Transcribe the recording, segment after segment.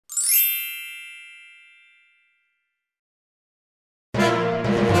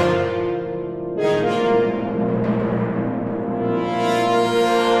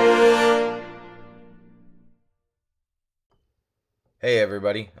Hey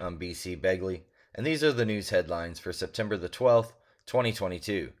everybody, I'm BC Begley, and these are the news headlines for September the 12th,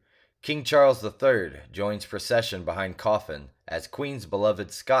 2022. King Charles III joins procession behind coffin as Queen's beloved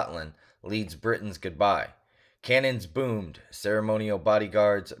Scotland leads Britain's goodbye. Cannons boomed, ceremonial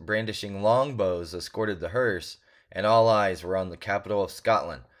bodyguards brandishing longbows escorted the hearse, and all eyes were on the capital of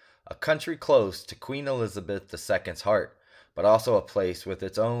Scotland, a country close to Queen Elizabeth II's heart, but also a place with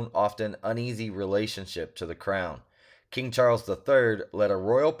its own often uneasy relationship to the crown. King Charles III led a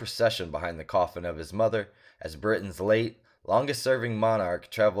royal procession behind the coffin of his mother as Britain's late, longest serving monarch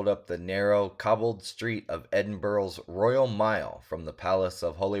traveled up the narrow, cobbled street of Edinburgh's Royal Mile from the palace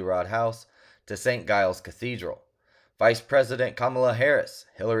of Holyrood House to St. Giles Cathedral. Vice President Kamala Harris,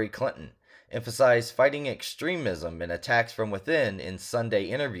 Hillary Clinton, emphasized fighting extremism and attacks from within in Sunday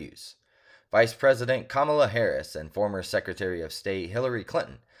interviews. Vice President Kamala Harris and former Secretary of State Hillary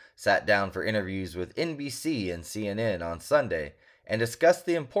Clinton sat down for interviews with NBC and CNN on Sunday and discussed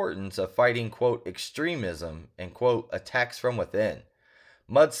the importance of fighting, quote, extremism and, quote, attacks from within.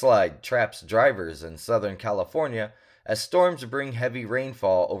 Mudslide traps drivers in Southern California as storms bring heavy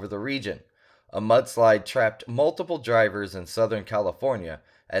rainfall over the region. A mudslide trapped multiple drivers in Southern California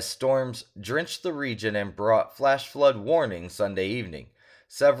as storms drenched the region and brought flash flood warnings Sunday evening.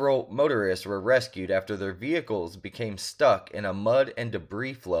 Several motorists were rescued after their vehicles became stuck in a mud and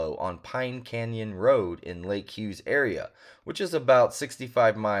debris flow on Pine Canyon Road in Lake Hughes area, which is about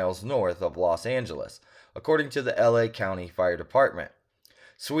 65 miles north of Los Angeles, according to the LA County Fire Department.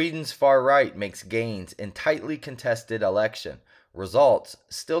 Sweden's far right makes gains in tightly contested election, results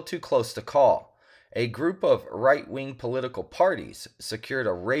still too close to call. A group of right-wing political parties secured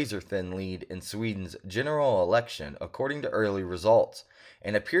a razor-thin lead in Sweden's general election according to early results,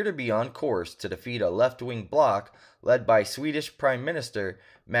 and appear to be on course to defeat a left-wing bloc led by Swedish Prime Minister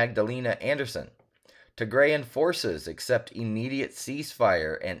Magdalena Andersson. Tigrayan forces accept immediate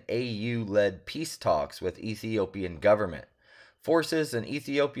ceasefire and AU-led peace talks with Ethiopian government. Forces in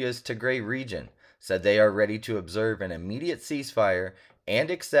Ethiopia's Tigray region said they are ready to observe an immediate ceasefire and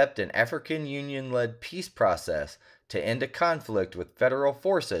accept an African Union-led peace process to end a conflict with federal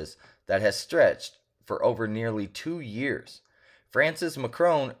forces that has stretched for over nearly 2 years. France's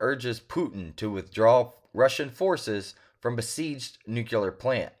Macron urges Putin to withdraw Russian forces from besieged nuclear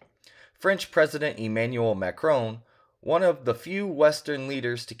plant. French President Emmanuel Macron, one of the few Western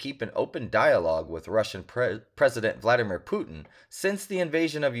leaders to keep an open dialogue with Russian President Vladimir Putin since the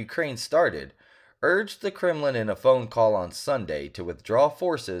invasion of Ukraine started, urged the Kremlin in a phone call on Sunday to withdraw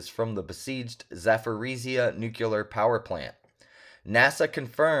forces from the besieged Zaporizhia nuclear power plant. NASA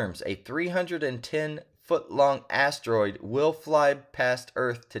confirms a 310-foot-long asteroid will fly past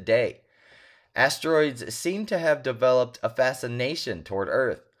Earth today. Asteroids seem to have developed a fascination toward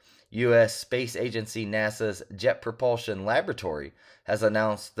Earth. U.S. Space Agency NASA's Jet Propulsion Laboratory has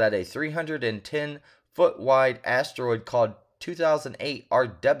announced that a 310-foot-wide asteroid called 2008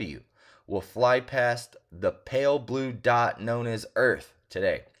 RW will fly past the pale blue dot known as Earth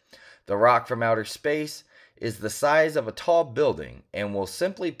today. The rock from outer space is the size of a tall building and will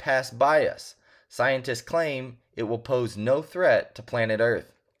simply pass by us. Scientists claim it will pose no threat to planet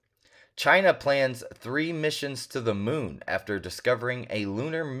Earth. China plans 3 missions to the moon after discovering a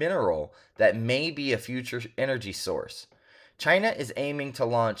lunar mineral that may be a future energy source. China is aiming to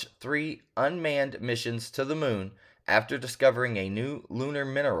launch 3 unmanned missions to the moon after discovering a new lunar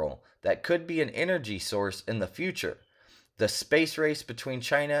mineral that could be an energy source in the future. The space race between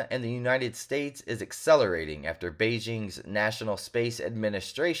China and the United States is accelerating after Beijing's National Space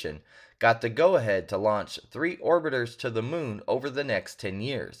Administration got the go-ahead to launch 3 orbiters to the moon over the next 10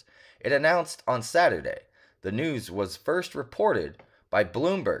 years. It announced on Saturday. The news was first reported by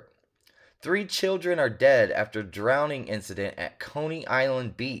Bloomberg. 3 children are dead after drowning incident at Coney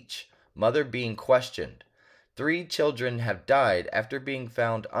Island Beach, mother being questioned. 3 children have died after being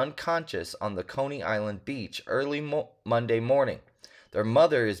found unconscious on the Coney Island beach early Monday morning. Their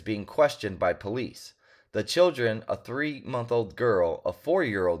mother is being questioned by police. The children, a 3-month-old girl, a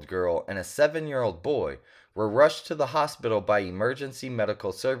 4-year-old girl, and a 7-year-old boy, were rushed to the hospital by emergency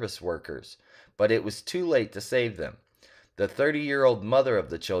medical service workers, but it was too late to save them. The 30-year-old mother of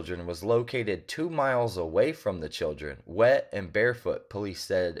the children was located 2 miles away from the children, wet and barefoot, police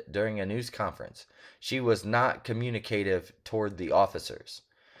said during a news conference. She was not communicative toward the officers.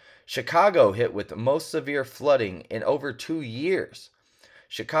 Chicago hit with the most severe flooding in over 2 years.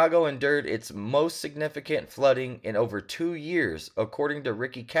 Chicago endured its most significant flooding in over 2 years, according to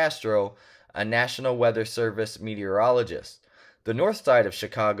Ricky Castro, a National Weather Service meteorologist. The north side of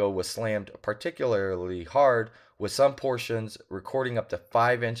Chicago was slammed particularly hard, with some portions recording up to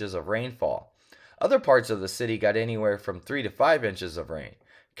 5 inches of rainfall. Other parts of the city got anywhere from 3 to 5 inches of rain,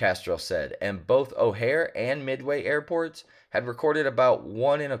 Castro said, and both O'Hare and Midway airports had recorded about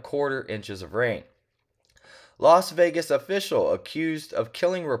 1.25 inches of rain. Las Vegas official accused of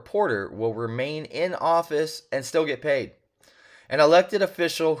killing reporter will remain in office and still get paid. An elected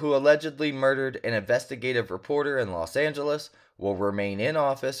official who allegedly murdered an investigative reporter in Los Angeles will remain in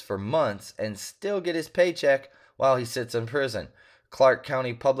office for months and still get his paycheck while he sits in prison. Clark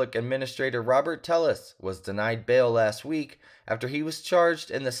County Public Administrator Robert Tellis was denied bail last week after he was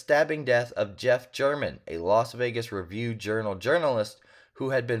charged in the stabbing death of Jeff German, a Las Vegas Review-Journal journalist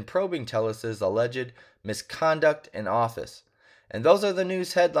who had been probing Tellis's alleged misconduct in office. And those are the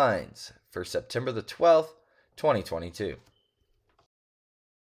news headlines for September the 12th, 2022.